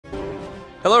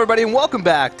Hello everybody and welcome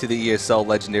back to the ESL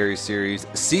Legendary Series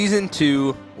Season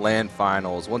 2 LAN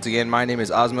Finals. Once again, my name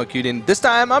is Osmo Cuden. This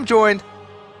time I'm joined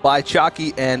by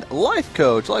Chalky and Life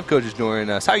Coach. Life Coach is joining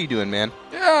us. How you doing, man?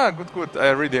 Yeah, good. I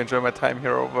really enjoy my time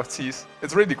here overseas.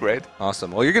 It's really great.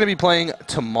 Awesome. Well, you're going to be playing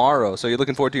tomorrow, so you're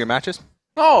looking forward to your matches?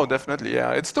 Oh, definitely,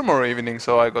 yeah. It's tomorrow evening,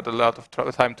 so I got a lot of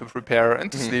time to prepare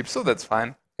and to sleep, so that's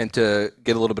fine. And to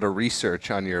get a little bit of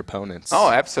research on your opponents. Oh,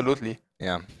 absolutely.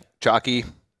 Yeah. Chalky,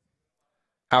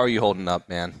 how are you holding up,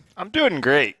 man? I'm doing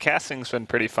great. Casting's been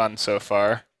pretty fun so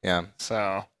far. Yeah.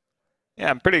 So, yeah,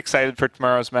 I'm pretty excited for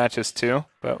tomorrow's matches too,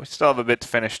 but we still have a bit to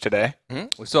finish today.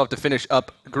 We still have to finish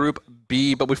up Group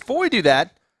B, but before we do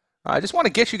that, I just want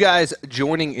to get you guys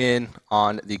joining in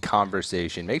on the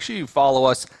conversation. Make sure you follow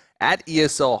us at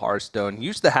ESL Hearthstone.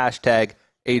 Use the hashtag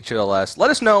HLS. Let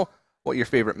us know what your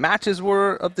favorite matches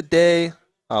were of the day,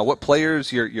 what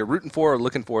players you're rooting for or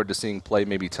looking forward to seeing play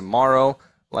maybe tomorrow,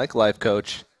 like Life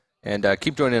Coach, and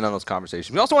keep joining in on those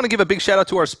conversations. We also want to give a big shout out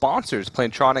to our sponsors,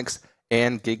 Plantronics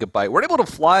and Gigabyte. We're able to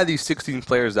fly these 16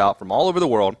 players out from all over the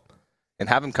world and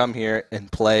have them come here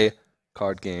and play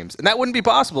card games. And that wouldn't be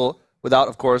possible without,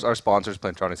 of course, our sponsors,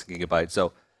 Plantronics and Gigabyte. So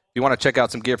if you want to check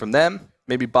out some gear from them,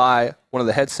 maybe buy one of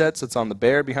the headsets that's on the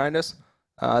bear behind us,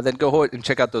 then go ahead and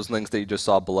check out those links that you just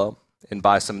saw below and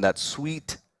buy some of that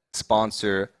sweet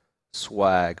sponsor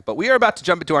swag. But we are about to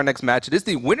jump into our next match. It is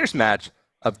the winner's match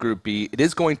of Group B. It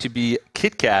is going to be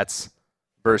Kitkatz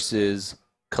versus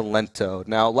Kolento.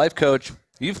 Now, Life Coach,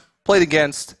 you've played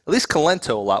against at least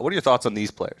Kolento a lot. What are your thoughts on these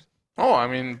players? Oh, I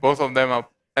mean, both of them are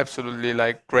absolutely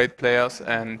like great players,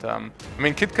 and I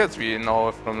mean, Kitkatz we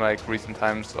know from like recent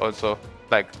times, also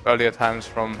like earlier times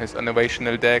from his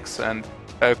innovational decks, and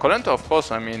Kolento, of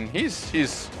course, I mean,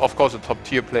 he's of course a top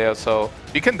tier player, so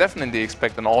we can definitely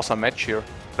expect an awesome match here,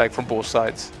 like from both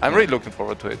sides. I'm really looking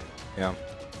forward to it. Yeah.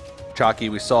 Chalky,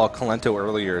 we saw Kolento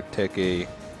earlier take a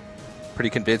pretty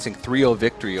convincing 3-0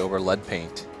 victory over Lead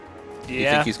Paint. Yeah. Do you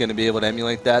think he's going to be able to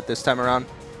emulate that this time around?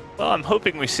 Well, I'm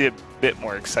hoping we see a bit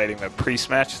more exciting of a priest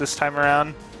match this time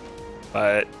around.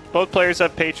 But both players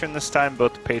have patron this time.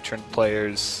 Both the patron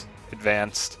players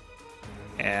advanced.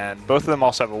 And both of them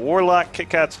also have a warlock,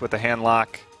 Kitkatz with a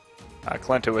handlock,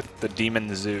 Kolento with the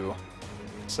demon zoo.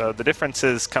 So the difference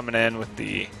is coming in with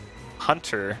the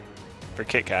hunter for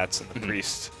Kitkatz and the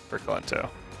priest for Kolento.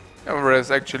 Yeah,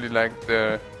 whereas actually like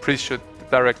the priest should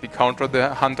directly counter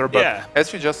the hunter, but yeah,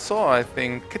 as we just saw, I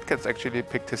think Kitkatz actually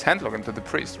picked his handlock into the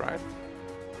priest, right?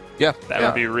 Yeah. That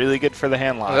would be really good for the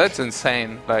handlock. Oh, that's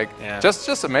insane. Like,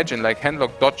 just imagine like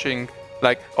handlock dodging,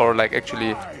 like, or like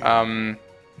actually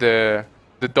the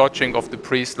dodging of the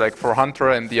priest like for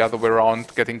hunter and the other way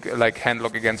around, getting like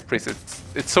handlock against priest.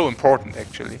 It's so important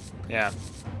actually. Yeah.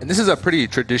 And this is a pretty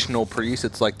traditional priest.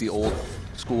 It's like the old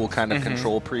school kind of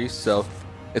control priest. So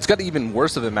it's got even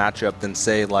worse of a matchup than,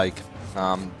 say, like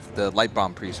the Light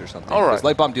Bomb priest or something. All right.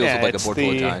 Light Bomb deals with like a board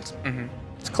full of giants.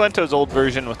 It's Kolento's old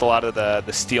version with a lot of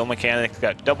the steel mechanics.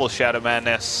 Got double Shadow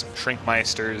Madness, Shrink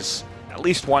Meisters, at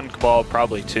least one Cabal,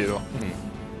 probably two.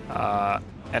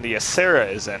 And the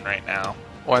Asera is in right now.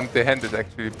 Oh, and the hand is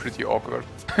actually pretty awkward.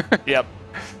 Yep.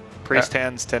 Priest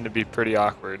hands tend to be pretty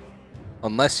awkward.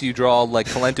 Unless you draw like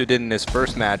Kolento did in his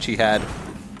first match, he had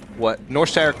what?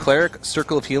 Northshire Cleric,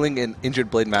 Circle of Healing, and Injured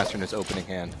Blade Master in his opening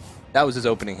hand. That was his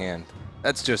opening hand.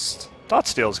 That's just...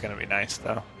 Thoughtsteal is going to be nice,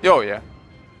 though. Oh, yeah.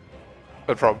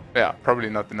 But probably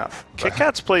not enough.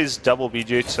 Kitkatz plays double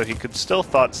BGH, so he could still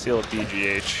Thoughtsteal a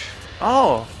BGH.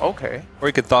 Oh, okay. Or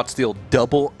he could Thoughtsteal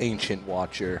double Ancient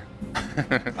Watcher.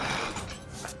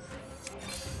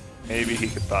 Maybe he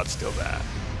could Thoughtsteal that.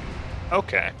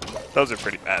 Okay. Those are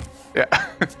pretty bad. Yeah.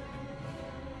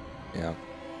 Yeah.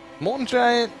 Molten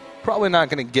Giant, probably not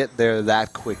going to get there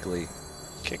that quickly.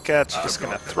 Kitkatz just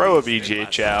going to throw a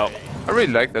BGH out. I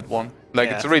really like that one. Like,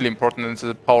 it's really important. It's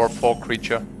a power 4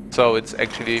 creature. So it's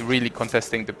actually really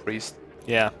contesting the priest.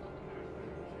 Yeah.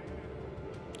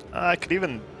 I could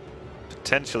even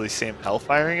potentially see him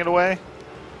Hellfiring it away.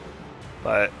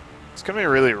 But it's going to be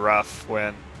really rough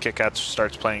when Kitkatz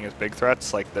starts playing his big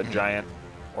threats like the Giant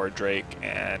or Drake,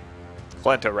 and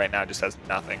Kolento right now just has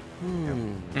nothing.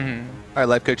 All right,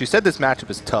 Life Coach, you said this matchup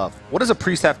is tough. What does a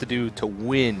priest have to do to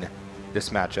win this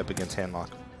matchup against handlock?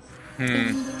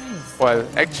 Well,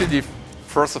 actually,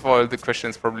 first of all, the question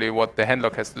is probably what the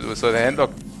handlock has to do. So the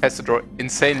handlock has to draw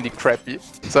insanely crappy.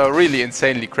 So really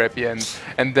insanely crappy,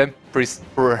 and then priest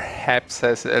perhaps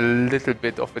has a little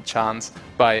bit of a chance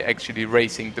by actually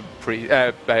raising the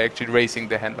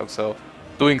handlock. So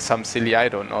doing some silly, I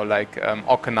don't know, like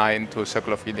Okanai into a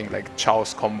Circle of Healing, like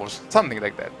Chow's combos, something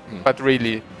like that. But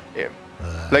really,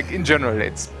 like in general,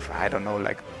 it's, I don't know,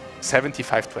 like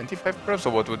 75-25 perhaps,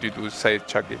 or what would you do? Say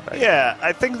Chucky? Like, Yeah,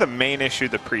 I think the main issue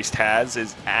the Priest has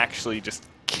is actually just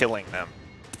killing them.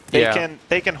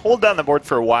 They can hold down the board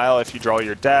for a while if you draw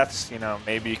your deaths. You know,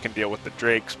 maybe you can deal with the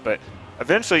Drakes, but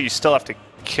eventually you still have to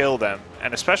kill them.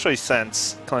 And especially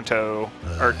since Kolento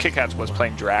or Kitkatz was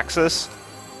playing Draxus,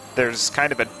 there's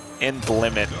kind of an end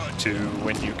limit to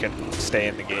when you can stay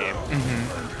in the game.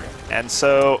 And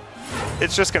so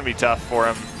it's just going to be tough for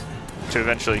him to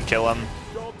eventually kill him,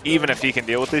 even if he can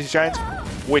deal with these Giants,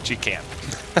 which he can't.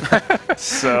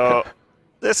 So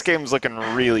this game's looking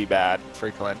really bad for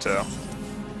Kolento.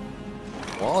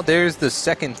 Well, there's the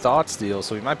second thought steal,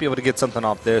 so we might be able to get something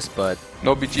off this, but...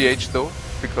 No BGH though,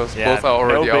 because Yeah, both are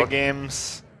already no big out.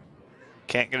 games.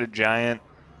 Can't get a Giant.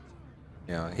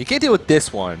 Yeah, he can't deal with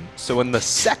this one, so when the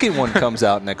second one comes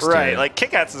out next Right, turn... like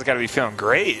Kitkatz has got to be feeling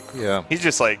great. Yeah, He's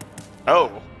just like,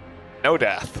 oh, no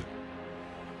death.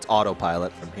 it's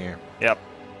autopilot from here. Yep.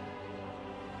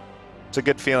 It's a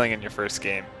good feeling in your first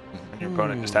game when your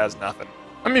opponent just has nothing.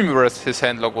 I mean, whereas his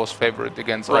handlock was favored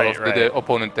against all of the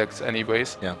opponent decks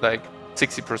anyways. Yeah. Like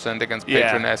 60% against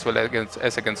Patron as well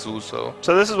as against Zeus, so...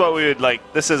 So this is what we would like.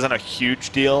 This isn't a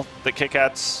huge deal that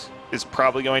Kitkatz is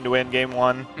probably going to win game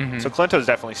one. So Kolento's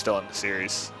definitely still in the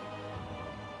series.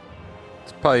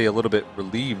 It's probably a little bit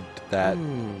relieved that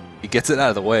he gets it out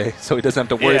of the way, so he doesn't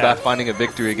have to worry about finding a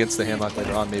victory against the handlock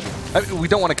later on, maybe. I mean, we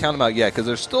don't want to count him out yet, because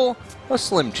there's still a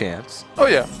slim chance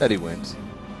that he wins.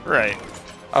 Right.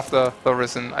 After the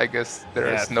Risen, I guess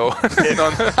there is no...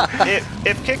 none.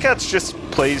 If Kitkatz just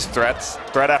plays threat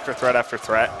after threat after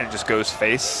threat and just goes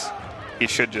face, he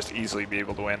should just easily be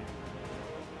able to win.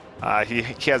 He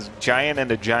has Giant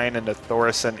into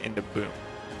Thorison into Boom.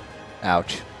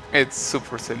 Ouch. It's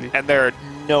super silly. And there are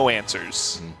no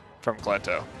answers from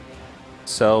Kolento.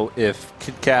 So if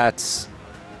Kitkatz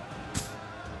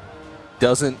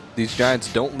these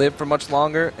Giants don't live for much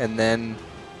longer, and then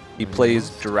he plays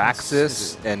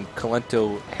Draxus, and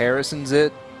Kolento Harrisons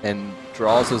it, and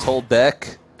draws his whole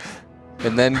deck,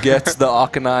 and then gets the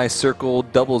Akanai Circle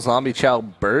double Zombie Chow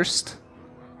burst,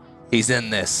 he's in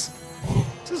this.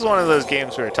 This is one of those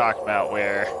games we were talking about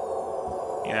where,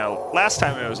 you know, last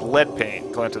time it was Lead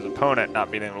Paint, Kolento's opponent not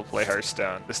being able to play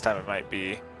Hearthstone. This time it might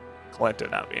be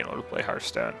Kolento not being able to play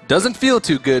Hearthstone. Doesn't feel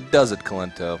too good, does it,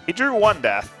 Kolento? He drew one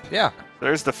death. Yeah.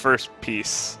 There's the first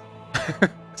piece.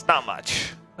 It's not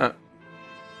much.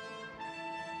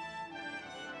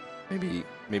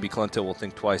 Maybe Kolento will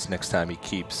think twice next time he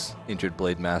keeps Injured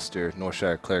Blade Master,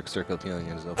 Northshire Cleric Circle of Healing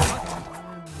in his open hand,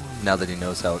 now that he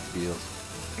knows how it feels.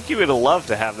 I think he would have loved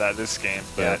to have that this game,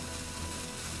 but...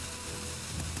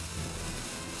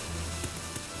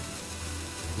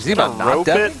 Is he about not rope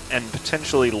it decking? and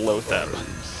potentially Lotheb.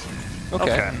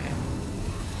 Okay.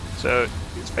 So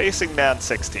he's facing down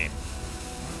 16.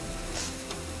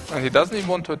 And he doesn't even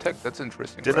want to attack. That's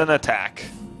interesting. Didn't attack.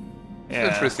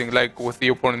 Yeah. Interesting, like with the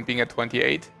opponent being at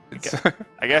 28. It's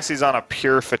I guess he's on a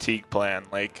pure fatigue plan.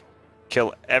 Like,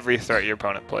 kill every threat your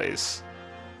opponent plays.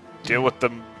 Deal with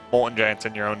the Molten Giants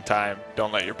in your own time.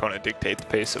 Don't let your opponent dictate the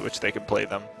pace at which they can play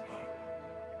them.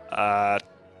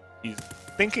 He's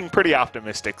thinking pretty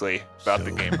optimistically about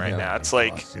the game right now. It's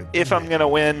like, if I'm going to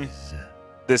win,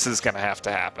 this is going to have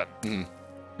to happen.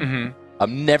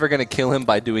 I'm never going to kill him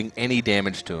by doing any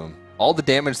damage to him. All the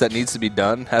damage that needs to be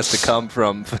done has to come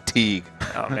from fatigue.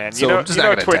 Oh, man. So I'm just you not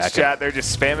know gonna Twitch attack chat, they're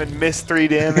just spamming miss 3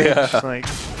 damage. Like,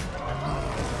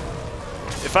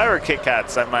 if I were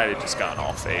Kitkatz, I might have just gone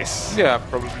all face. yeah,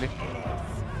 probably.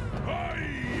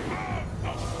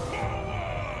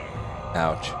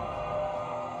 Ouch.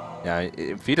 Yeah,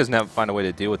 if he doesn't find a way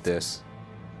to deal with this.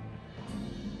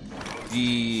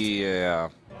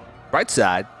 The right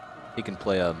side, he can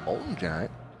play a Molten Giant.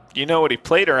 You know what he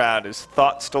played around is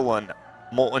Thought Stolen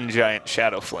Molten Giant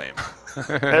Shadow Flame.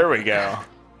 There we go.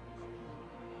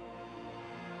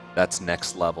 That's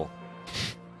next level.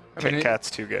 Kitkatz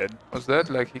too good. Was that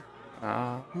like he...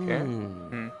 Ah, okay. I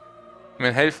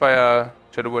mean, Hellfire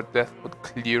Shadow Word Death would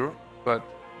clear, but...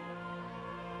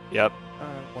 Yep.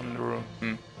 I wonder...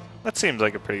 That seems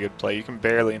like a pretty good play. You can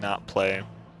barely not play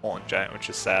Molten Giant, which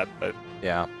is sad, but...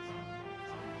 Yeah.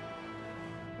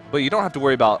 But you don't have to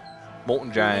worry about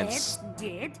Molten Giants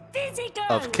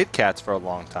of Kitkatz for a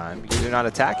long time because you're not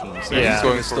attacking. So Yeah. he's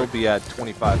going to still be at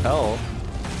 25 health.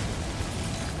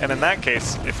 And in that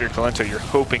case, if you're Kolento, you're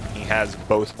hoping he has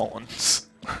both Moltens.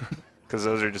 Because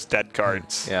those are just dead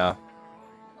cards. Yeah.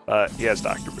 But he has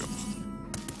Dr. Boom.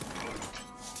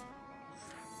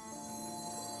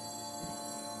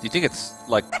 Do you think it's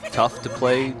like tough to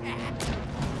play?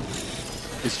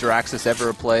 Is Draxus ever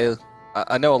a play?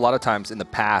 I know a lot of times in the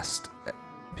past,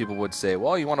 people would say,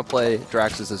 well, you want to play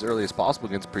Draxus as early as possible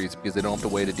against Priest because they don't have to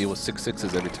wait to deal with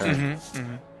 6/6s every turn.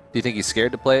 Do you think he's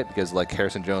scared to play it because like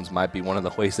Harrison Jones might be one of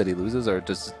the ways that he loses, or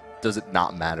does it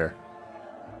not matter?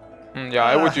 Yeah,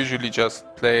 I would usually just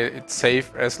play it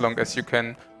safe as long as you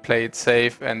can play it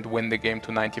safe and win the game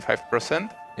to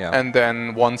 95%. Yeah. And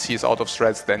then once he's out of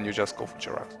threats, then you just go for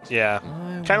Jirax. Yeah,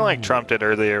 kind of like Trump did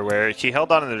earlier, where he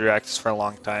held on to the Jiraxes for a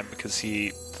long time because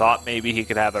he thought maybe he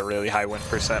could have a really high win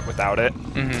percent without it,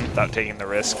 without taking the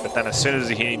risk. But then as soon as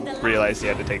he realized he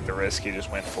had to take the risk, he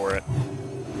just went for it.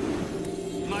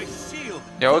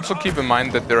 Yeah, also keep in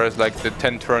mind that there is like the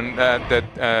 10 turn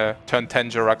turn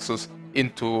 10 Jiraxus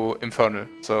into Infernal,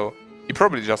 so he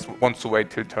probably just wants to wait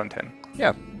till turn 10.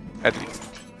 Yeah, at least.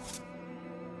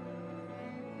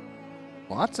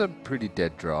 Well, that's a pretty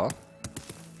dead draw.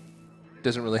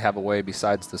 Doesn't really have a way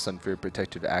besides the Sunfury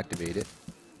Protector to activate it.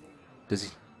 Does he?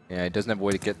 Yeah, he doesn't have a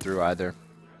way to get through either.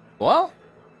 Well,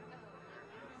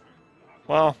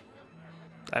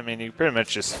 I mean, you pretty much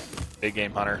just big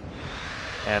game hunter.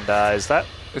 And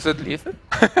is it lethal?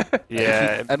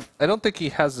 Yeah. I don't think he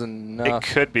has enough. It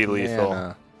could be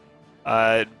lethal.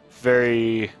 It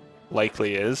very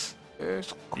likely is.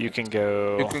 Yes. You can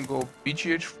go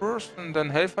BGH first and then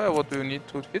Hellfire. What do you need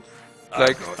to hit?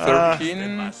 Like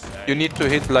 13. You need to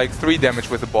hit like 3 damage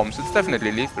with the bombs. It's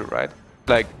definitely lethal, right?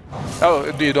 Like,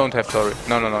 oh, you don't have, sorry.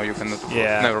 No, you cannot.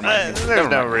 Yeah. Never mind. There's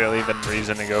no real even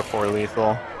reason to go for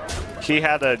lethal. He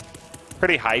had a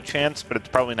pretty high chance, but it's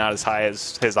probably not as high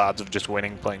as his odds of just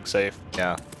winning playing safe.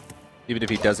 Yeah. Even if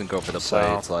he doesn't go for the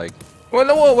play, it's like...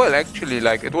 Well, actually,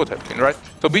 like, it would have been, right?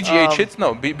 So BGH hits?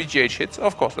 No, BGH hits,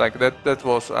 of course. Like, that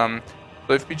was... So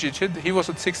if BGH hit, he was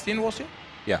at 16, was he?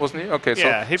 Yeah. Wasn't he? Okay,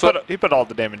 yeah, so... he put all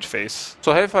the damage face.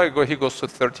 So Hellfire, he goes to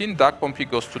 13, Dark Bomb, he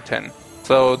goes to 10.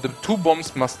 So the 2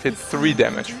 bombs must hit 3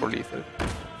 damage for lethal.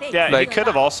 Yeah, like, he could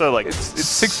have also, like... It's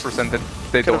 6% that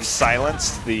they could don't... have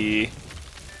silenced the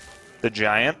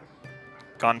giant,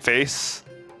 gone face,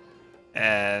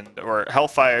 or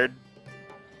Hellfired,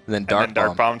 and then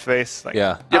Dark Bomb face. Like,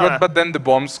 yeah. Yeah, but then the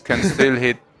bombs can still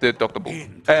hit the Dr.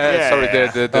 Boom.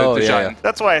 The giant.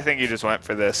 That's why I think he just went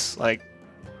for this. Like,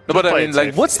 no, but I mean,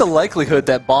 like, what's the likelihood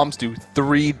that bombs do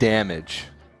 3 damage?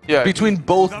 Yeah. Between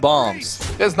both bombs.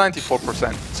 There's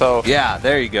 94%. So. Yeah,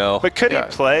 there you go. But could he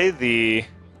play the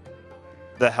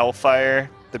Hellfire,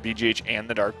 the BGH, and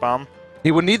the Dark Bomb?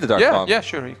 He would need the Dark Bomb. Yeah,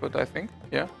 sure, he could, I think.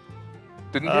 Yeah.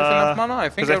 Didn't he have enough mana? I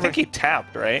think. Because I think he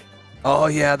tapped, right? Oh,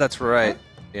 yeah, that's right.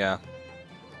 Yeah.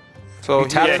 So he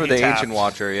tapped for the tapped. Ancient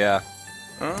Watcher, yeah.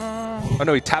 Oh,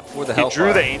 no, he tapped for the Hellfire. He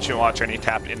drew the Ancient Watcher and he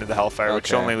tapped into the Hellfire,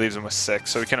 which only leaves him with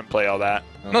 6, so he couldn't play all that.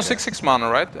 Okay. No, 6/6 mana,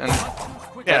 right? And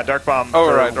yeah, Dark Bomb.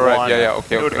 Oh, right. Yeah,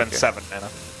 okay. It would have been 7 mana.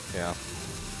 Yeah.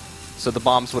 So the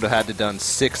bombs would have had to done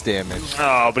 6 damage.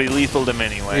 Oh, but he lethaled him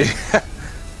anyway.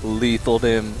 Lethaled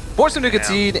him. Forced him to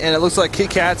concede, and it looks like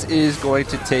Kitkatz is going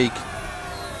to take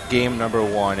game number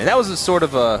 1. And that was a sort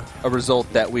of a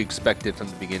result that we expected from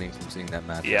the beginning from seeing that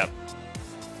match. Yep.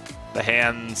 The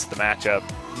hands, the matchup,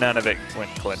 none of it went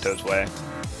Kolento's way.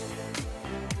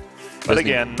 But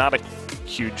again, not a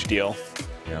huge deal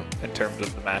in terms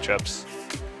of the matchups.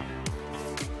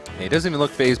 He doesn't even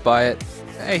look fazed by it.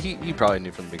 He probably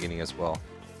knew from the beginning as well.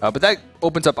 But that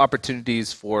opens up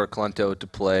opportunities for Kolento to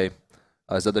play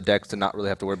his other decks to not really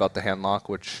have to worry about the hand lock,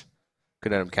 which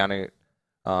could end up counting it.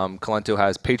 Kolento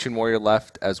has Patron Warrior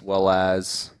left, as well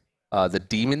as the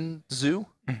Demon Zoo.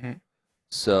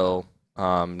 So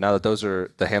now that those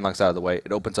are the hand locks out of the way,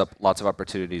 it opens up lots of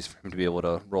opportunities for him to be able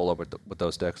to roll over with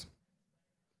those decks.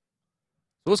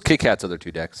 So what's Kitkat's other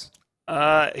 2 decks?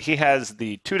 He has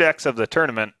the 2 decks of the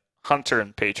tournament, Hunter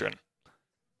and Patron,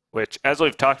 which, as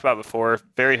we've talked about before,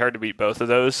 very hard to beat both of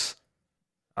those.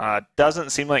 Doesn't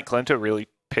seem like Kolento really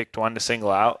picked one to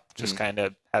single out. Just kind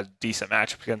of has decent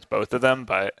matchup against both of them,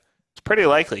 but it's pretty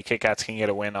likely Kitkatz can get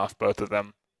a win off both of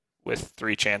them with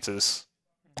 3 chances.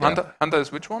 Hunter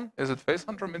is which one? Is it Face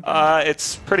Hunter or mid?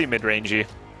 It's pretty mid-rangey.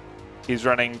 He's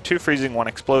running 2 freezing, 1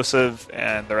 explosive,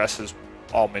 and the rest is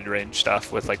all mid-range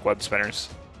stuff with like web spinners.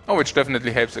 Oh, which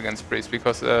definitely helps against Priest,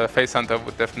 because Face Hunter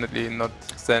would definitely not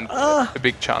stand a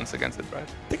big chance against it, right?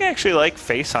 I think I actually like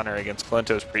Face Hunter against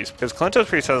Kolento's Priest, because Kolento's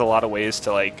Priest has a lot of ways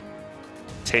to like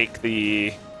take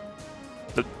the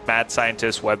Mad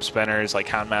Scientist, web spinners, like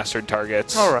Houndmastered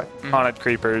targets, Haunted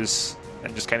Creepers,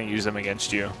 and just kind of use them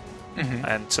against you.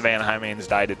 And Savannah Highmane's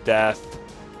died to death.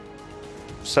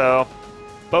 So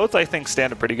both, I think,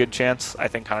 stand a pretty good chance. I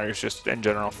think Hunter's just in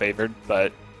general favored,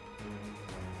 but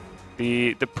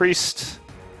the Priest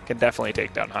can definitely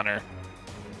take down Hunter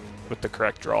with the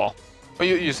correct draw. Oh,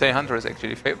 you say Hunter is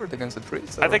actually favored against the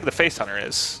Priest? I think the Face Hunter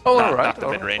is. Oh, not the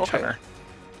mid-range Hunter.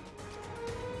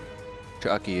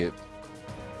 Chucky,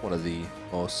 one of the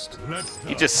most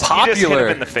You just hit popular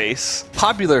him in the face.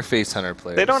 face hunter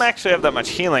players. They don't actually have that much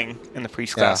healing in the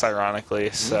priest class,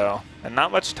 ironically. So, and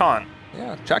not much taunt.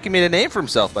 Yeah, Chucky made a name for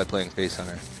himself by playing face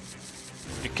hunter.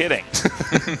 You're kidding.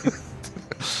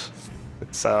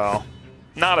 So,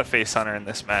 not a face hunter in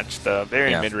this match, though.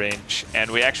 Very mid-range.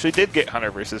 And we actually did get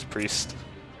hunter versus priest.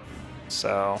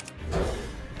 So,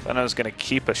 Kolento's going to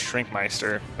keep a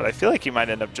Shrinkmeister, but I feel like he might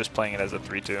end up just playing it as a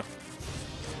 3-2.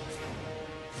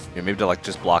 Yeah, maybe to like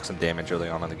just block some damage early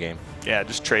on in the game. Yeah,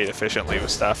 just trade efficiently with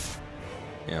stuff.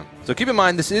 Yeah. So keep in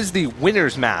mind, this is the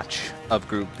winner's match of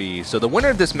Group B. So the winner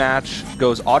of this match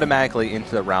goes automatically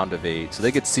into the round of 8. So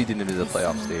they get seeded into the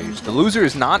playoff stage. The loser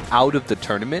is not out of the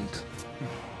tournament.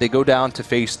 They go down to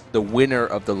face the winner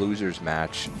of the loser's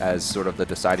match as sort of the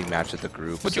deciding match of the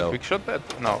group. Would you quick shot that?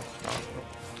 No.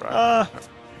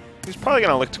 He's probably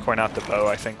going to look to coin out the bow,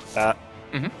 I think, with that.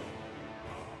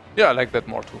 Yeah, I like that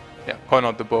more too. Yeah, coin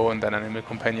out the bow and then animal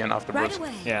companion afterwards.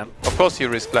 Yeah. Of course you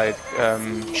risk like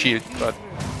shield, but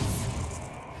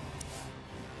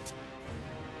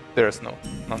there's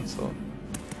none so.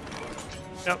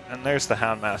 Yep, and there's the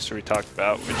Houndmaster we talked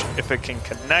about, which if it can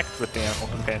connect with the animal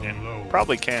companion,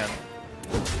 probably can.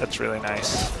 That's really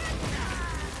nice.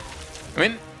 I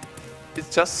mean,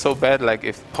 it's just so bad like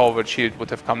if Power Word Shield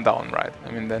would have come down, right?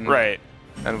 I mean then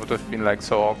then it would have been like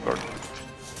so awkward.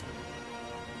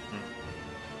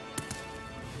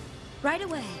 Right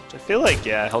away. I feel like,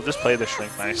 yeah, he'll just play the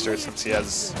Shrinkmeister since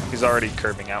he's already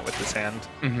curving out with his hand.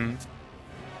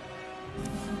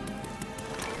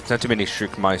 It's not too many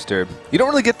Shrinkmeister. You don't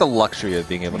really get the luxury of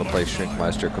being able to play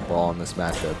Shrinkmeister Cabal in this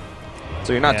matchup.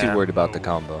 So you're not too worried about the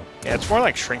combo. Yeah, it's more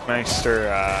like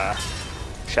Shrinkmeister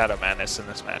Shadow Madness in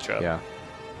this matchup. Yeah.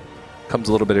 Comes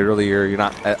a little bit earlier. You're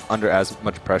not under as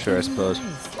much pressure, I suppose.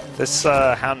 This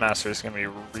Houndmaster is going to be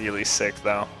really sick,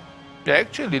 though. Yeah,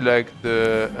 actually, like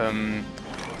the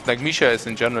like Misha is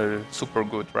in general super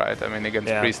good, right? I mean,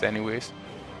 against Priest, anyways.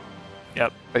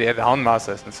 Yep. But yeah, the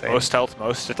Houndmaster is insane. Most health,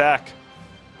 most attack.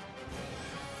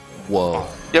 Whoa.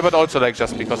 Yeah, but also like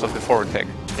just because of the forward tech.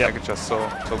 Yeah, like it's just so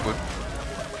good.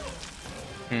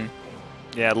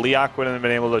 Yeah, Leok wouldn't have been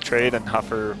able to trade, and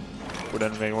Huffer wouldn't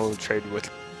have been able to trade with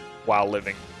while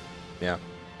living. Yeah.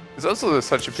 It's also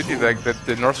such a pity like that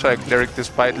the Northside Cleric,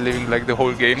 despite living like the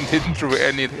whole game, didn't draw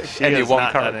any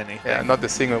one card. Yeah, not a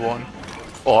single one.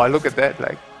 Oh, look at that!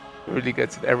 Like, really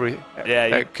gets it every. Yeah,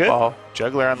 like, you could. Wow.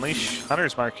 Juggler Unleash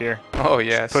Hunter's Mark here. Oh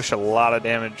yes. Push a lot of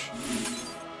damage.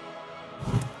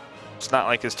 It's not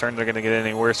like his turns are going to get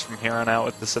any worse from here on out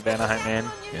with the Savannah Highmane.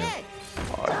 Yeah.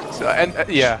 So, and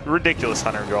yeah, ridiculous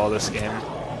Hunter draw this game.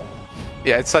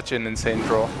 Yeah, it's such an insane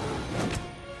draw.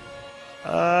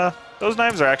 Those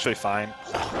knives are actually fine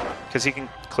because he can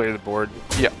clear the board.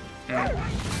 Yeah.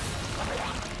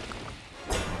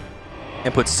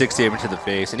 And put 6 damage to the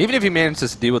face. And even if he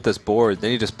manages to deal with this board,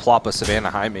 then you just plop a Savannah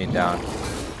Highmane down.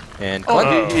 And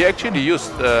he actually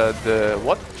used the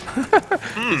what?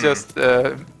 He just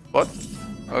what?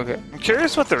 Okay. I'm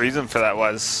curious what the reason for that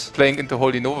was. Playing into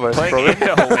Holy Nova. Playing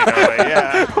into Holy Nova,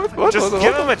 yeah. Just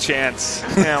give him a chance.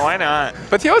 Yeah, why not?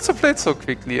 But he also played so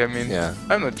quickly, I mean,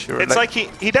 I'm not sure. It's like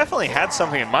he definitely had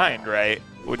something in mind, right?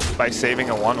 By saving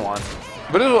a 1/1.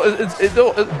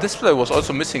 But this play was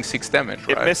also missing 6 damage,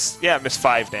 right? It missed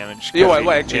 5 damage. Yeah,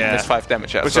 well, actually it missed 5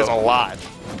 damage, yeah. Which is a lot.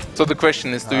 So the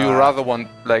question is, do you rather want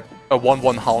like a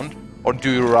 1/1 Hound, or do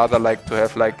you rather like to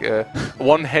have like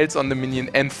 1 health on the minion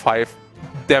and 5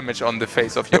 damage on the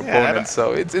face of your opponent?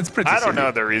 So it's pretty I don't silly.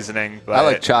 know the reasoning, but I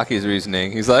like Chalky's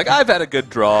reasoning. He's like, I've had a good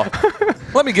draw.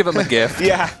 Let me give him a gift.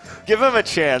 Yeah, give him a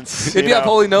chance. If you have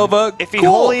Holy Nova, if he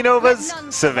Holy Novas,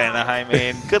 Savannah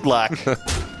Highmane, good luck.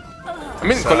 I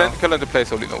mean, Kolento plays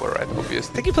Holy Nova, right?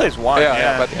 Obviously. I think he plays 1.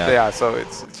 Yeah, so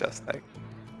it's just like.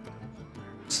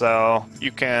 So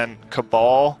you can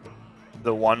Cabal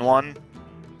the 1/1.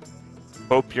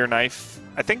 Hope your knife.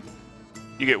 I think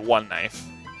you get 1 knife.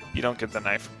 You don't get the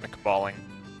knife from the Caballing.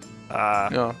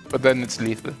 No, but then it's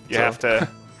lethal. You have to.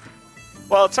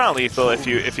 Well, it's not lethal if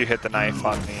you hit the knife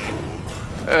on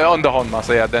the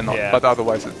Houndmaster, yeah, then not. Yeah. But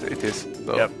otherwise, it is.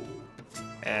 So. Yep.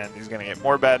 And he's gonna get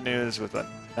more bad news with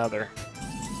another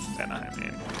Savannah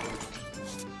Highmane.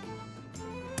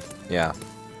 Yeah,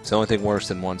 it's the only thing worse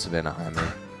than 1 Savannah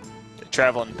Highmane. They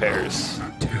travel in pairs.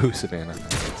 2 Savannah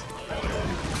Highmanes.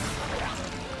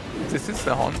 This is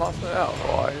the Houndmaster?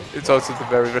 Oh, it's also the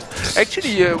very best.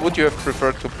 Actually, would you have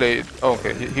preferred to play it? Oh,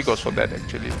 okay, he goes for that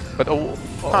actually. But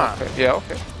okay. Yeah,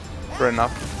 okay. Fair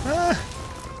enough.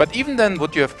 But even then,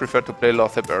 would you have preferred to play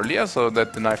Lothep earlier so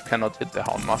that the knife cannot hit the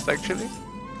Houndmaster actually?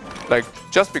 Like,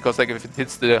 just because like if it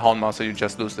hits the Houndmaster, you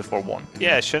just lose the 4/1.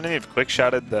 Yeah, shouldn't he have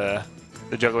quick-shotted the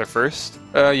the juggler first?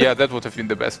 Yeah, that would have been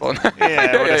the best one.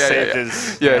 Yeah, it would have saved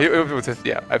his... Yeah, he would have,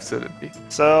 yeah, absolutely.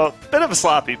 So, bit of a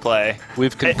sloppy play.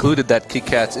 We've concluded that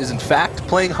Kitkatz is in fact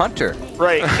playing Hunter.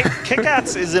 Right.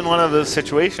 Kitkatz is in one of those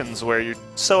situations where you're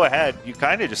so ahead, you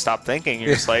kind of just stop thinking.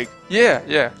 You're just like,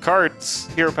 yeah. Cards,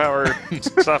 hero power,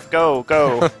 stuff, go.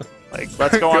 Like,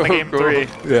 let's go on to game 3.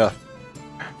 Yeah.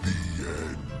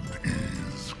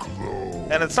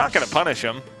 And it's not going to punish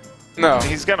him. No.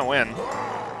 He's going to win.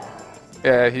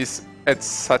 Yeah, he's at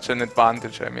such an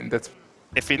advantage. I mean, that's...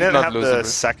 If he didn't have the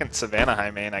second Savannah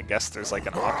High main, I guess there's like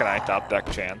an Hawkeye top deck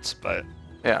chance, but...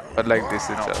 Yeah, but like this,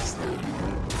 it's just...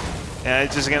 Yeah,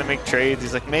 he's just going to make trades.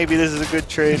 He's like, maybe this is a good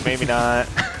trade, maybe not.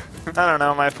 I don't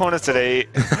know, my opponent's at 8.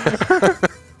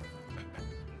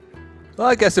 Well,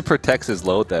 I guess it protects his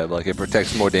load then. Like, it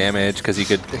protects more damage because he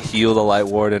could heal the Light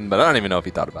Warden, but I don't even know if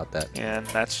he thought about that. Yeah, and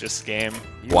that's just game.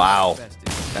 Wow.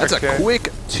 That's Okay. a quick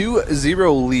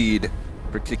 2-0 lead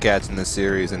for Kitkatz in this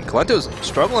series, and Kolento's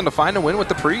struggling to find a win with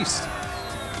the Priest.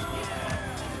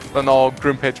 But now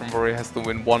Grim Patron Warrior has to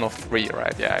win 1 of 3,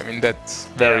 right? Yeah, I mean, that's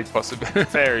very possible.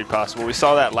 Very possible. We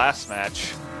saw that last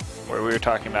match where we were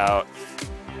talking about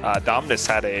Dominus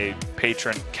had a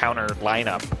patron counter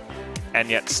lineup, and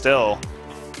yet still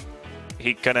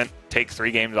he couldn't take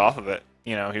 3 games off of it.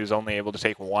 You know, he was only able to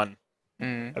take 1.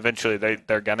 Eventually,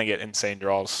 they're going to get insane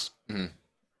draws.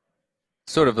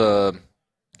 Sort of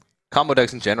combo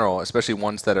decks in general, especially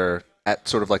ones that are at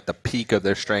sort of like the peak of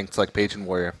their strengths, like Patron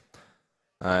Warrior.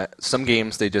 Some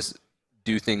games, they just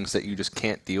do things that you just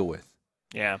can't deal with.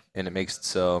 Yeah. And it makes it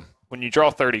so... When you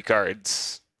draw 30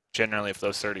 cards, generally if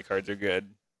those 30 cards are good,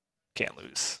 can't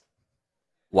lose.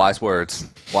 Wise words.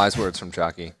 Wise words from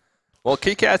Jockey. Well,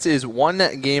 Kitkatz is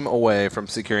 1 game away from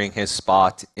securing his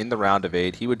spot in the round of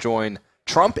 8. He would join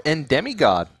Trump and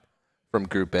Demigod from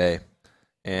Group A.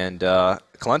 And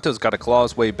Kolento's got to claw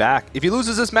his way back. If he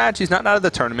loses this match, he's not out of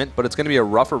the tournament, but it's going to be a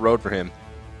rougher road for him.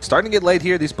 Starting to get late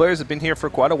here. These players have been here for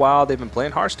quite a while. They've been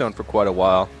playing Hearthstone for quite a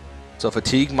while. So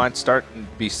fatigue might start to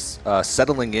be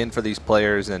settling in for these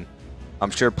players, and I'm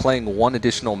sure playing 1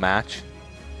 additional match,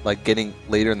 like getting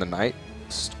later in the night,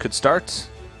 could start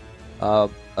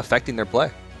affecting their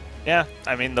play. Yeah,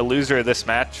 I mean, the loser of this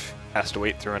match has to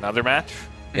wait through another match.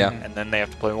 Yeah. And then they have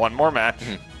to play 1 more match.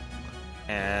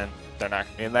 And they're not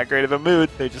going to be in that great of a mood.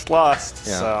 They just lost.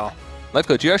 Yeah. So, Life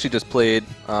Coach, you actually just played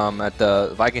at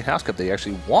the Viking House Cup that you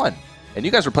actually won. And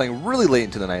you guys were playing really late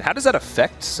into the night. How does that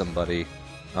affect somebody?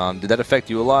 Did that affect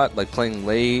you a lot, like playing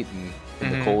late and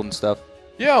in the cold and stuff?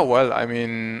 Yeah, well, I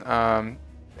mean,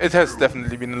 it has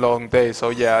definitely been a long day, so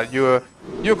yeah,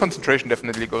 your concentration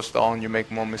definitely goes down. You make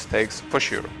more mistakes for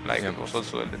sure. Like it was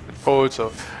also a little bit cold,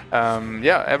 so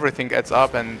yeah, everything adds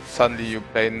up, and suddenly you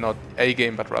play not A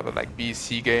game but rather like B,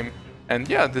 C game, and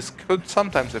yeah, this could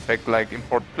sometimes affect like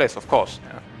important plays, of course.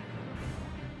 Yeah.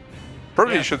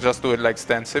 Probably you should just do it like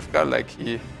Stan Sivka, like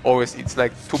he always eats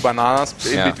like 2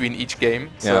 bananas in between each game,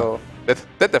 so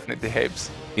that definitely helps.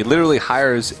 He literally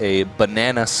hires a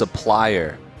banana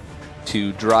supplier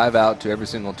to drive out to every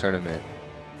single tournament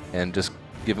and just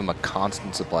give him a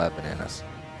constant supply of bananas.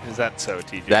 is that so,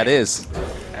 TJ? That is.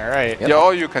 All right. Yeah,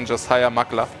 or you can just hire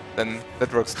Makla, then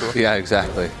that works too. Yeah,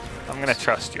 exactly. I'm going to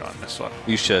trust you on this one.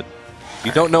 You should.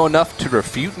 You don't know enough to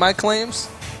refute my claims,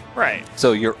 Right.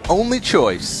 so your only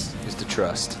choice is to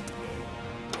trust.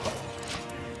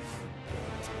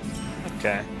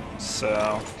 Okay.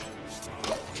 So,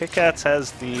 Kitkatz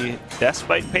has the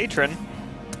Despite Patron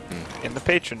in the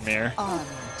Patron mirror.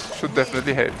 Should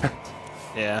definitely help.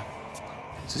 Yeah.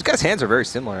 So these guys' hands are very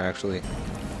similar, actually.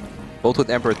 Both with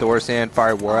Emperor Thor's hand,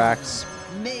 Fire War Axe.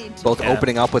 Both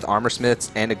opening up with Armor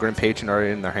Smiths and a Grim Patron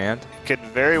already in their hand. Could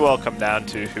very well come down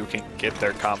to who can get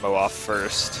their combo off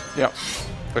first. Yeah,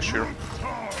 for sure.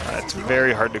 It's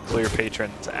very hard to clear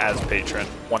patrons as patron.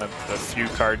 One of the few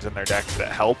cards in their deck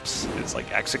that helps is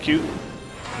like Execute.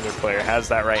 Neither player has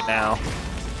that right now.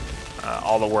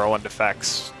 All the Whirlwind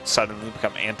effects suddenly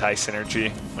become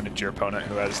anti-synergy when it's your opponent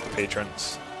who has the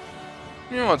patrons.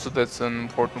 Yeah, also that's an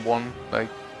important one. Like,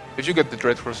 if you get the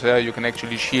Dread Corsair, you can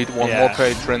actually shield 1 more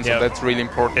patron, so that's really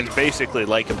important. It's basically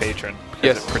like a patron,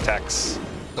 because it protects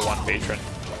the 1 patron.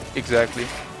 Exactly.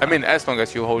 I mean, as long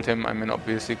as you hold him, I mean,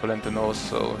 obviously Kolento knows,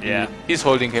 so he's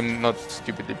holding him, not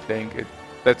stupidly playing it.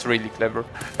 That's really clever.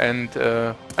 And,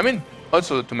 I mean,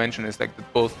 also to mention is like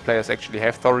that both players actually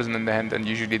have Thaurissan in the hand, and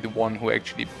usually the one who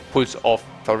actually pulls off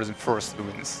Thaurissan first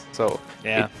wins. So,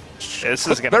 this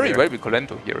is going to very well be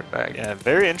Kolento here. Like, yeah,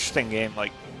 very interesting game.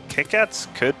 Like,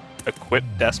 Kitkatz could equip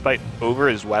Despite over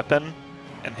his weapon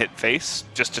and hit face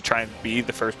just to try and be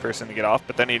the first person to get off,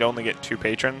 but then he'd only get 2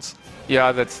 patrons.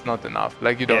 Yeah, that's not enough.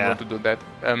 Like, you don't want to do that.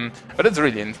 But it's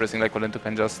really interesting. Like, Kolento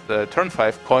can just turn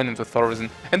 5 coin into Thorzen,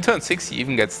 and turn 6 he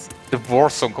even gets the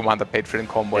Warsong Commander Patron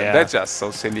combo. And that's just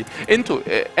so silly.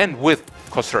 And with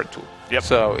Corsair too. Yep.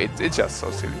 So it's just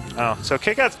so silly. Oh, so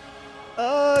Kitkatz,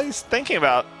 he's thinking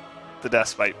about the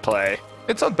Despite play.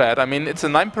 It's not bad. I mean, it's a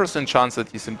 9% chance that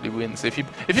he simply wins. If he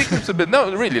keeps a bit,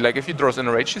 no, really, like if he draws in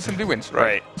a rage, he simply wins,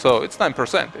 right? So it's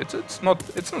 9%. It's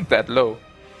not that low.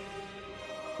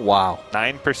 Wow.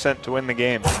 9% to win the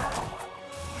game.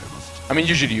 I mean,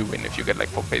 usually you win if you get like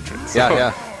 4 patrons. Yeah,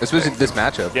 yeah. Especially this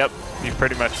matchup. Yep, you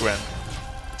pretty much win.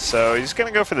 So he's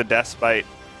gonna go for the Despite,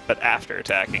 but after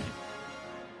attacking,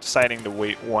 deciding to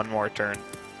wait 1 more turn.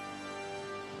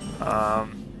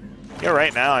 Yeah,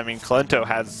 right now, I mean, Kolento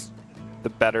has the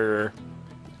better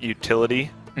utility,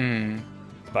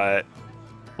 but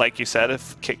like you said,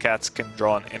 if Kitkatz can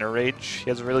draw an Inner Rage, he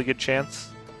has a really good chance.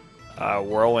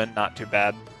 Whirlwind, not too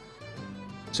bad.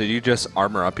 So you just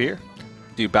armor up here?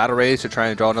 Do you battle raise to try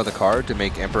and draw another card to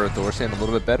make Emperor Thorsan a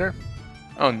little bit better?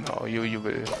 Oh no, you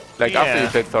will. Like after you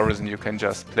play Thorzen, you can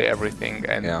just play everything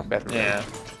and battle raise. Yeah.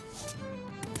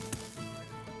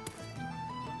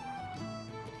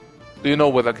 Do you know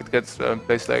whether Kitkatz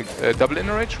plays like double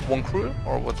Inner Rage, 1 Cruel,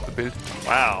 or what's the build?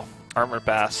 Wow, armor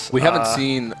pass. We haven't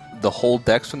seen the whole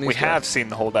decks from these We guys? have seen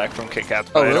the whole deck from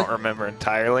Kitkatz, but really? I don't remember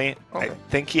entirely. Okay. I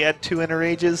think he had 2 Inner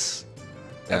Rages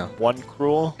and 1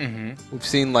 Cruel. We've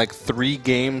seen like 3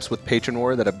 games with Patron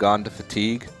War that have gone to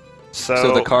fatigue.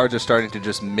 So the cards are starting to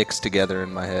just mix together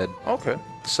in my head. Okay.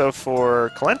 So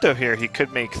for Kolento here, he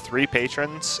could make 3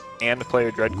 patrons and play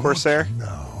a Dread Corsair.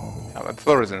 Yeah, but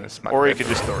Thorzen is much Or he better.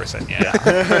 could just Thorzen,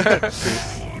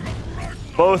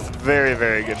 Both very,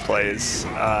 very good plays.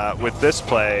 With this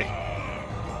play,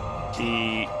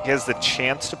 he has the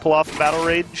chance to pull off Battle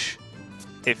Rage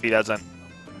if he doesn't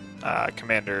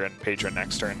Commander and Patron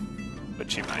next turn,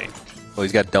 which he might. Well,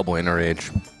 he's got double Inner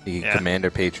Rage. He Commander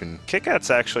Patron. Kitkatz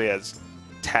actually has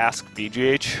Task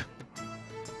BGH.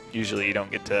 Usually you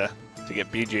don't get to get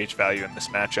BGH value in this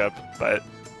matchup, but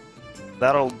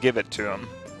that'll give it to him.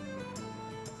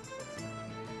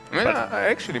 I mean, I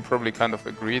actually probably kind of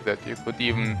agree that you could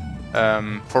even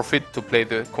forfeit to play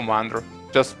the Commander.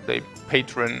 Just play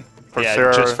Patron,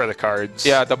 Corsair. Yeah, just for the cards.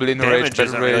 Yeah, double Inner Rage, Damage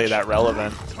isn't really that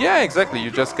relevant. Yeah, exactly.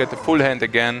 You just get the full hand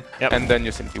again, and then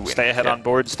you simply win. Stay ahead on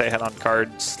board, stay ahead on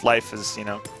cards. Life is,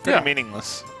 pretty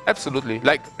meaningless. Absolutely.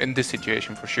 Like, in this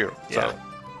situation, for sure. Yeah. So,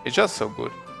 it's just so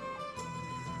good.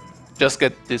 Just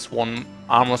get this 1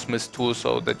 Armor Smith too,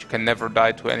 so that you can never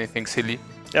die to anything silly.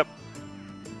 Yep.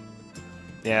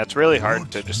 Yeah, it's really hard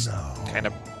to just kind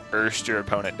of burst your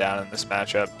opponent down in this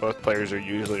matchup. Both players are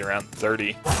usually around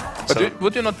 30. But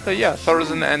would you not play,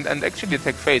 Thorzen and actually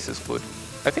attack face is good.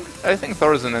 I think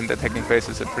Thorzen and attacking face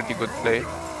is a pretty good play.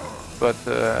 But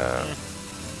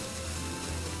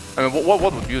I mean, what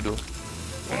would you do?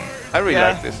 I really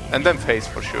like this. And then face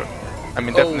for sure. I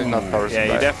mean, definitely not Thorzen.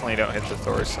 Yeah, you definitely don't hit the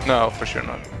Thorzen. No, for sure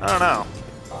not. I don't know.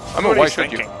 I mean, why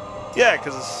should you? Yeah,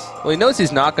 because... Well, he knows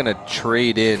he's not going to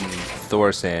trade in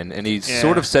Thorsan, and he's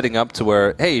sort of setting up to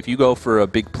where, hey, if you go for a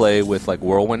big play with like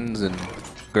Whirlwinds and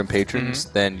Grim Patrons,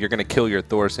 then you're going to kill your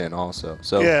Thorsan also.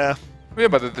 So yeah,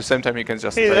 but at the same time, you can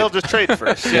just they'll just trade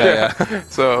first.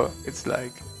 So it's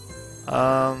like...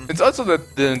 it's also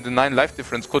that the 9 life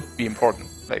difference could be important.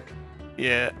 Like,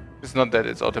 it's not that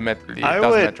it's automatically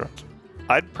doesn't matter.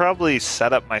 I'd probably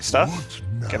set up my stuff,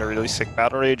 get a really sick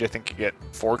Battle Rage. I think you get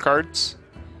 4 cards.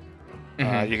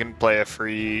 You can play a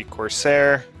free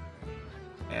Corsair,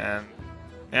 and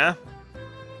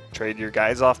trade your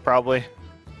guys off probably.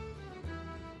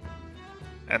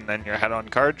 And then you're ahead on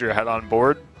cards, you're ahead on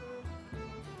board.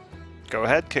 Go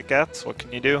ahead, Kitkatz, what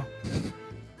can you do?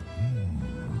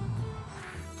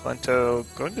 Kolento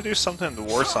going to do something to the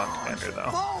Warsong Commander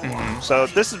though. So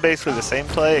this is basically the same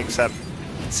play, except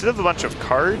instead of a bunch of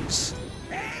cards,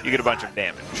 you get a bunch of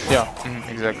damage. Yeah,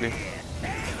 exactly.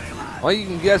 Well,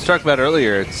 you guys talked about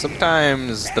earlier,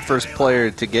 sometimes the first player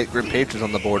to get Grim Patrons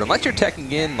on the board, unless you're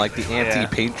teching in like the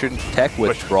anti-patron tech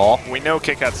with Brawl. We know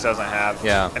Kitkatz doesn't have.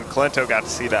 Yeah. And Kolento got to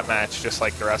see that match just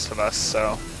like the rest of us,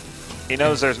 so he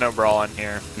knows there's no Brawl in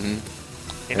here.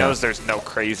 He knows there's no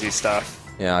crazy stuff.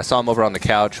 Yeah, I saw him over on the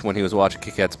couch when he was watching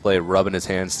Kitkatz play, rubbing his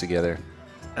hands together.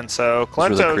 And so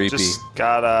Kolento really just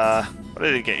got, what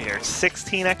did he get here?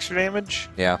 16 extra damage?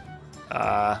 Yeah.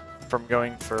 From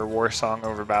going for Warsong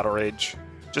over Battle Rage.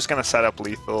 Just gonna set up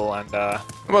lethal and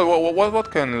Well,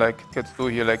 what can like Kitkatz do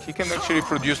here? Like, he can actually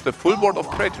produce the full board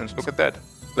of patrons. Look at that.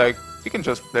 Like, He can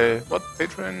just play what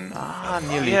patron?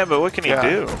 Nearly. Yeah, but what can he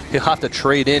do? He'll have to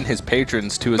trade in his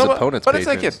patrons to his opponent's but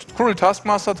patrons. It's like Cruel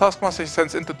Taskmaster. Taskmaster he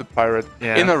sends into the pirate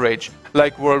in a rage,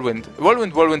 like Whirlwind.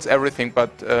 Whirlwind's everything,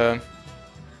 but I'm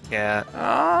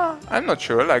not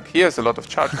sure. Like he has a lot of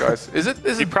charge, guys. Is it?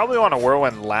 You probably want to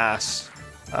Whirlwind last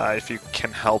if you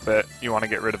can help it. You want to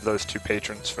get rid of those 2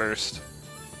 patrons first.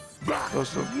 But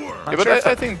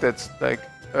I think that's like.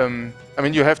 I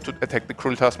mean, you have to attack the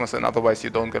Cruel Taskmaster, and otherwise you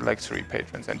don't get like 3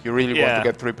 patrons, and you really want to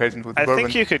get 3 patrons with Whirlwind. I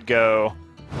think you could go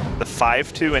the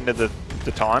 5-2 into the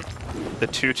taunt, the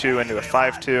 2-2 into a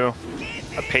 5-2,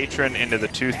 a patron into the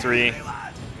 2-3,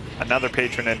 another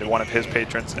patron into one of his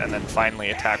patrons, and then finally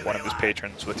attack one of his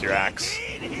patrons with your axe.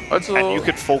 Also, and you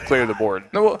could full clear the board.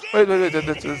 No, wait,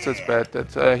 that's bad.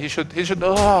 That he should.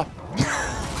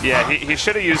 Yeah, he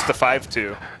should have used the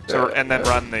 5-2, and then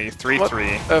run the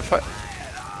 3-3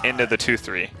 into the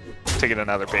 2-3 to get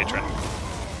another patron.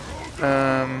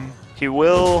 He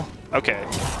will. Okay,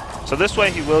 so this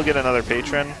way he will get another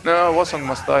patron. No, Warsong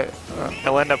must die.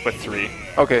 He'll end up with 3.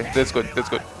 Okay, that's good. That's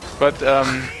good. But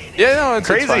yeah, no, it's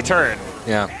crazy turn.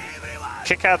 Yeah.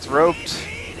 Kitkatz roped.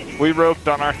 We roped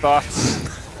on our thoughts.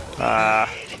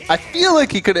 I feel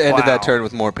like he could have ended that turn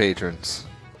with more patrons.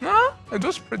 No, it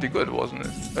was pretty good, wasn't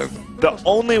it? The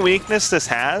only weakness this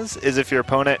has is if your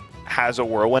opponent has a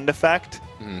Whirlwind effect,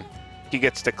 he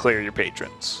gets to clear your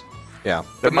patrons. Yeah.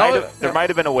 There might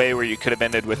have been a way where you could have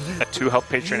ended with a 2 health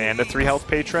patron and a 3 health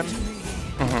patron.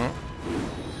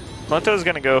 Kolento is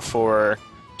going to go for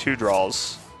 2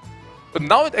 draws. But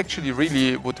now it actually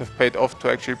really would have paid off to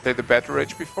actually play the Battle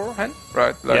Rage beforehand,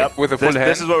 right? Like with a full hand.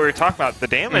 This is what we were talking about. The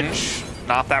damage,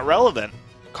 not that relevant.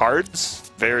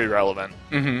 Cards, very relevant.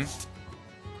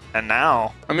 And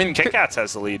now, I mean, Kitkatz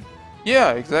has the lead.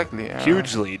 Yeah, exactly.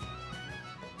 Huge lead.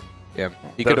 Yeah.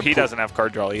 He doesn't have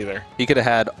card draw either. He could have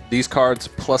had these cards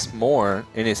plus more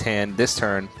in his hand this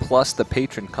turn, plus the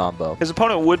patron combo. His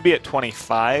opponent would be at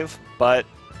 25, but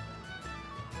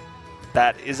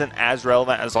that isn't as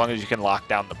relevant as long as you can lock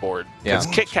down the board. Because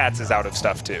Kitkatz is out of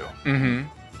stuff too. And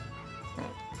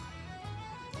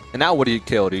now what do you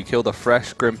kill? Do you kill the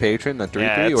fresh Grim Patron, the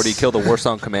 3-3, or do you kill the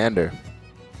Warsong Commander?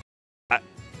 I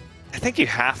think you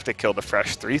have to kill the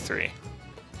fresh 3-3.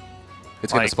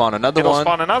 It's going to spawn another one. It'll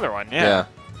spawn another one, yeah.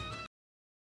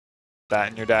 That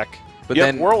in your deck. But you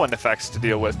have Whirlwind effects to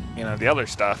deal with, the other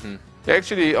stuff.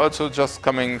 Actually, also just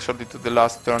coming shortly to the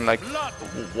last turn, like,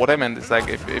 what I meant is, like,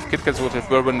 if Kitkatz would have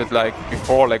Whirlwinded, like,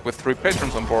 before, like, with 3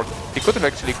 patrons on board, he could have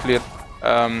actually cleared,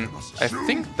 I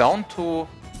think, down to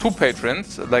 2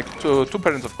 patrons, like, 2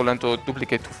 patrons of Kolento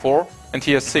duplicate to 4, and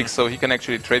he has 6, so he can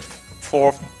actually trade 4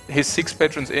 of his 6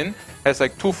 patrons in, has,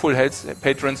 like, 2 full heads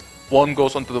patrons, 1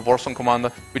 goes onto the Warsong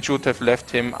Commander, which would have left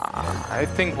him, I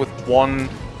think, with 1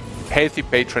 healthy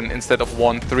patron instead of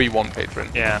 1 3-1 patron.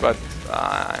 Yeah. But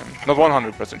I'm not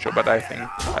 100% sure, but I think...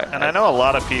 I know a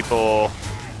lot of people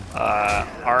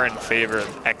are in favor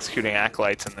of executing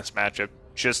Acolytes in this matchup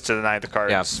just to deny the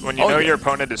cards. Yeah. When you know your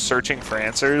opponent is searching for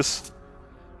answers,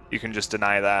 you can just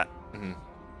deny that.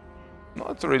 No,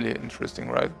 it's really interesting,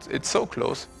 right? It's so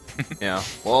close. Yeah.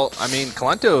 Well, I mean,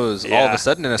 Kolento is all of a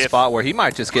sudden in a spot where he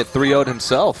might just get 3-0'd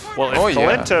himself. Well, if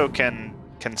Kolento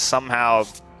can somehow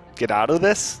get out of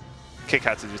this,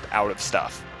 Kitkatz is just out of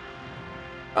stuff.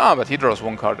 But he draws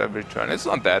 1 card every turn. It's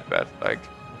not that bad. Like,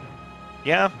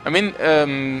 yeah. I mean,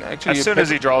 actually, as soon as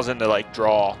he draws into like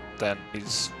draw, then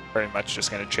he's very much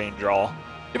just going to chain draw.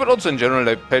 Yeah, but also in general,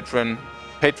 like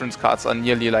patrons cards are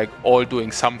nearly like all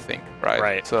doing something, right?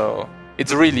 Right. So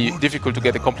it's really difficult to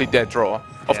get a complete dead draw.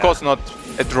 Of course, not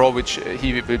a draw which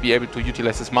he will be able to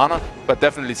utilize his mana, but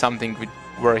definitely something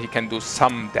where he can do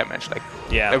some damage, like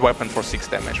a weapon for 6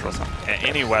 damage or something.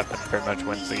 Any weapon pretty much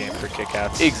wins the game for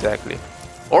Kitkatz. Exactly.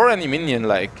 Or any minion,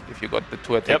 like if you got the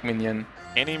 2-attack minion.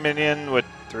 Any minion with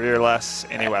 3 or less,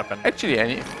 any weapon. Actually,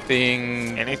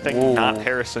 anything. Anything not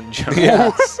Harrison Jones.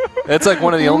 Yeah. That's like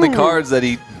one of the only cards that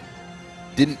he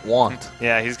didn't want.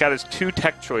 Yeah, he's got his 2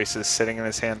 tech choices sitting in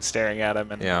his hand staring at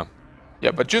him. And yeah,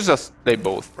 but you just play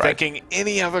both, right? Thinking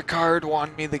any other card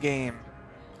won me the game.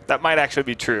 That might actually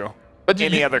be true. But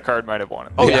any other card might have won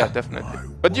it. Oh yeah, definitely.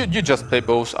 But you just play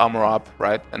both, armor up,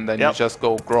 right? And then you just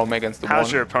go Grom against the one.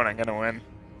 How's your opponent going to win?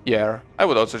 Yeah, I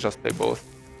would also just play both.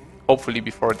 Hopefully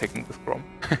before attacking with Grom.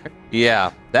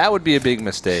 Yeah, that would be a big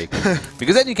mistake.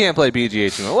 Because then you can't play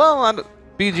BGH. Well,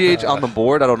 BGH on the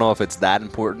board, I don't know if it's that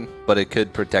important, but it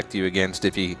could protect you against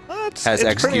if he has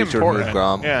execute or move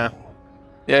Grom. Yeah.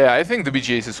 Yeah, I think the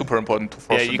BGH is super important to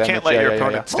force you can't let your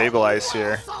opponent stabilize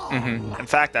here. In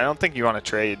fact, I don't think you want to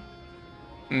trade.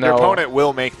 No. Your opponent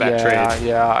will make that trade.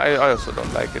 Yeah, I also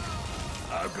don't like it.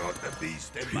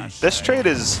 This trade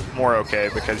is more okay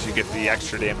because you get the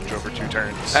extra damage over 2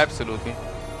 turns. Absolutely.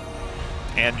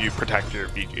 And you protect your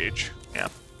BGH. Yeah.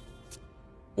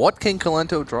 What can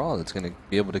Kolento draw that's going to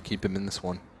be able to keep him in this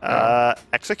one?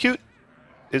 Execute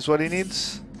is what he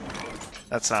needs.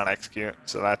 That's not execute,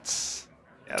 so that's...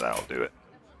 Yeah, that'll do it.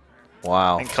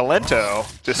 Wow. And Kolento,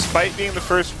 despite being the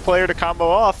first player to combo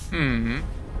off,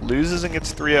 loses and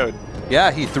gets 3-0'd.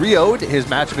 Yeah, he 3-0'd his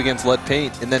matchup against Lead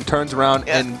Paint and then turns around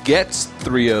and gets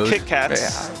 3-0'd.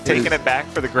 Kitkatz taking it back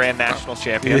for the Grand National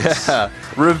Champions. Yeah,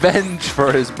 revenge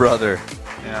for his brother.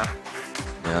 Yeah.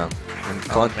 Yeah.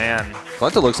 And Man.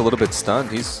 Kolento looks a little bit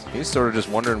stunned. He's sort of just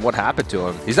wondering what happened to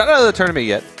him. He's not out of the tournament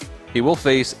yet. He will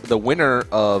face the winner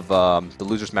of the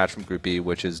losers match from Group B,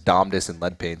 which is Domdus and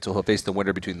Lead Paint. So he'll face the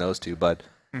winner between those two. But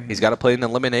he's got to play an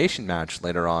elimination match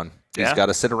later on. He's got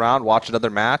to sit around, watch another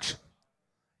match,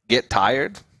 get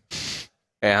tired,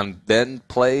 and then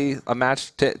play a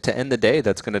match to end the day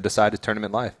that's going to decide his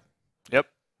tournament life. Yep.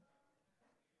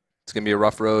 It's going to be a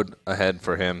rough road ahead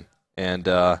for him. And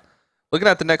looking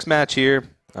at the next match here,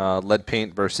 Lead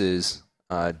Paint versus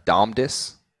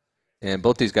Domdus. And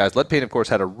both these guys, Lead Paint, of course,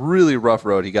 had a really rough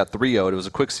road. He got 3-0'd. It was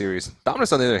a quick series.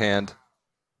 Domdus, on the other hand,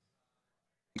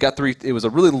 he got 3. It was a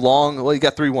really long. Well, he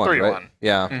got 3-1, right?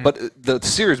 Yeah, but the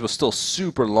series was still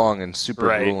super long and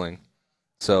super grueling.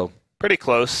 So pretty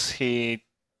close. He,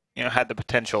 had the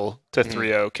potential to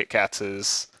 3-0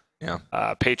 Kitkatz's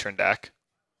patron deck,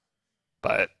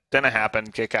 but didn't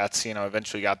happen. Kitkatz,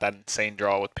 eventually got that insane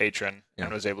draw with patron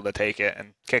and was able to take it.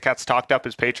 And Kitkatz talked up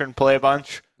his patron play a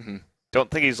bunch. Don't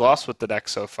think he's lost with the deck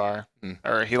so far.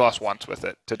 Or he lost once with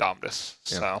it to Domdus.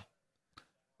 So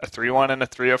a 3-1 and a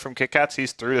 3-0 from Kitkatz,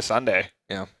 he's through to Sunday.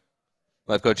 Yeah.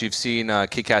 Life Coach, you've seen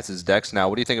Kitkatz's decks now.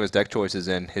 What do you think of his deck choices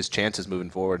and his chances moving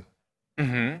forward?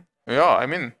 Yeah, I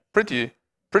mean, pretty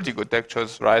good deck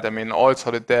choice, right? I mean, all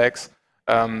solid decks.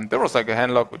 There was like a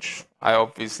handlock, which I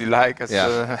obviously like as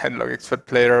a handlock expert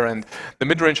player, and the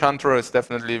mid-range hunter is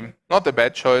definitely not a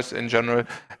bad choice in general.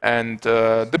 And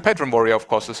the patron warrior, of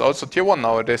course, is also tier 1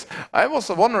 nowadays. I was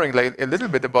wondering like a little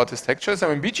bit about his tech choice.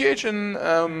 I mean, BGH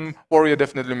and warrior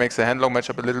definitely makes the handlock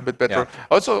matchup a little bit better.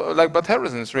 Also, but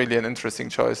Harrison is really an interesting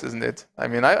choice, isn't it? I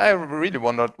mean, I really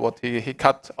wondered what he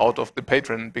cut out of the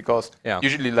patron, because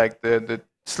usually like the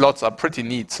slots are pretty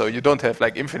neat, so you don't have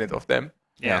like infinite of them.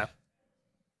 Yeah.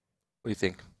 What do you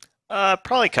think?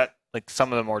 Probably cut like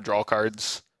some of the more draw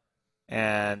cards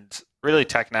and really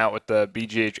teching out with the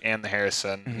BGH and the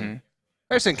Harrison.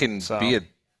 Harrison can be a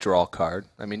draw card.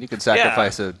 I mean, you can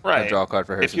sacrifice a draw card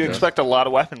for Harrison. If you expect a lot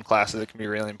of weapon classes, it can be a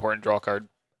really important draw card.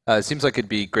 It seems like it'd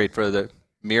be great for the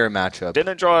mirror matchup.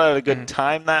 Didn't draw it at a good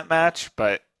time that match,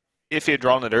 but if he had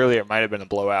drawn it earlier, it might have been a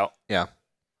blowout. Yeah.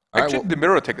 Actually, the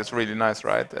mirror tech is really nice,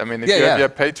 right? I mean, if you have your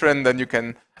patron, then you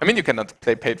can... I mean, you cannot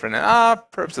play patron.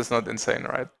 Perhaps it's not insane,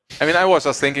 right? I mean, I was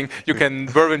just thinking you can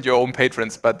vervent your own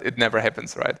patrons, but it never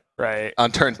happens, right? Right.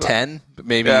 On turn 10,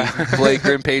 maybe play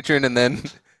Grim Patron and then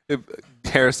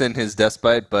Harrison his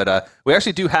Despite. But we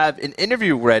actually do have an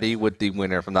interview ready with the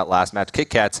winner from that last match,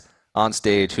 Kitkatz, on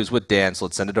stage, who's with Dan. So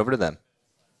let's send it over to them.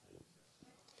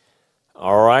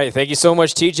 All right, thank you so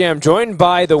much, TJ. I'm joined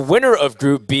by the winner of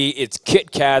Group B. It's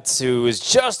Kitkatz, who was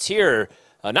just here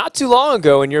not too long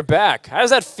ago, and you're back. How does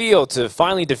that feel to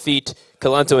finally defeat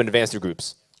Kolento and advance through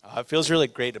groups? It feels really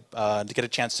great to get a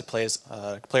chance to play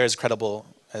as credible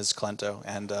as Kolento,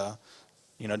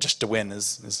 and just to win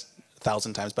is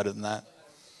 1,000 times better than that.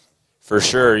 For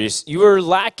sure, you were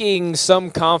lacking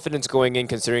some confidence going in,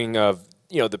 considering of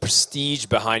the prestige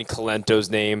behind Kolento's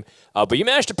name, but you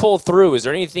managed to pull through. Is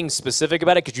there anything specific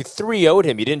about it? Because you 3-0'd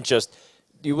him. You didn't just.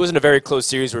 It wasn't a very close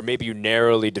series where maybe you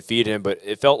narrowly defeated him, but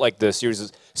it felt like the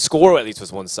series' score at least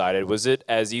was one-sided. Was it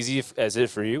as easy as it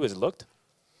for you as it looked?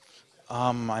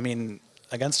 I mean,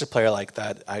 against a player like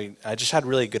that, I just had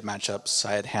really good matchups.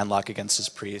 I had handlock against his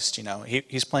priest.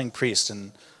 He's playing priest,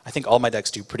 and I think all my decks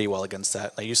do pretty well against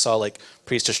that. Like you saw, like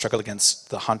priest just struggled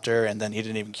against the hunter, and then he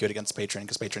didn't even queue it against patron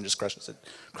because patron just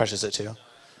crushes it too.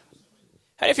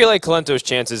 How do you feel like Kolento's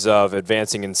chances of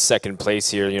advancing in second place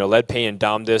here? Lead Paint and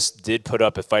Domdus did put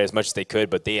up a fight as much as they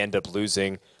could, but they end up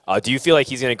losing. Do you feel like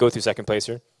he's going to go through second place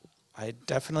here? I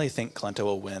definitely think Kolento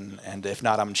will win, and if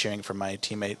not, I'm cheering for my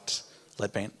teammate,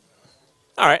 Lead Paint.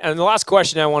 All right, and the last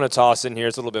question I want to toss in here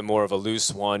is a little bit more of a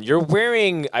loose one. You're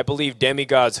wearing, I believe,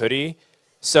 Demigod's hoodie.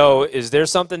 So is there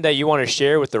something that you want to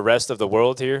share with the rest of the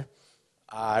world here?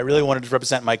 I really wanted to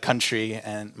represent my country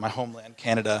and my homeland,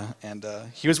 Canada, and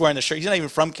he was wearing the shirt. He's not even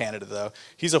from Canada, though.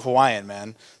 He's a Hawaiian,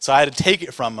 man. So I had to take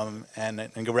it from him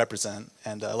and go represent,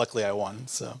 and luckily I won.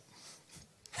 So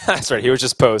that's right. He was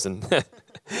just posing.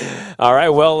 All right,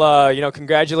 well, you know,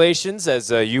 congratulations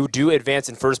as you do advance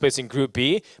in first place in Group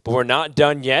B, but we're not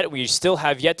done yet. We still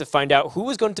have yet to find out who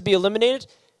is going to be eliminated,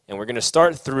 and we're going to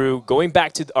start through going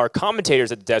back to our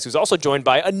commentators at the desk, who's also joined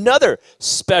by another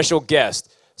special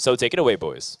guest. So take it away,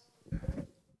 boys.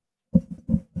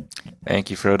 Thank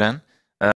you, Frodan.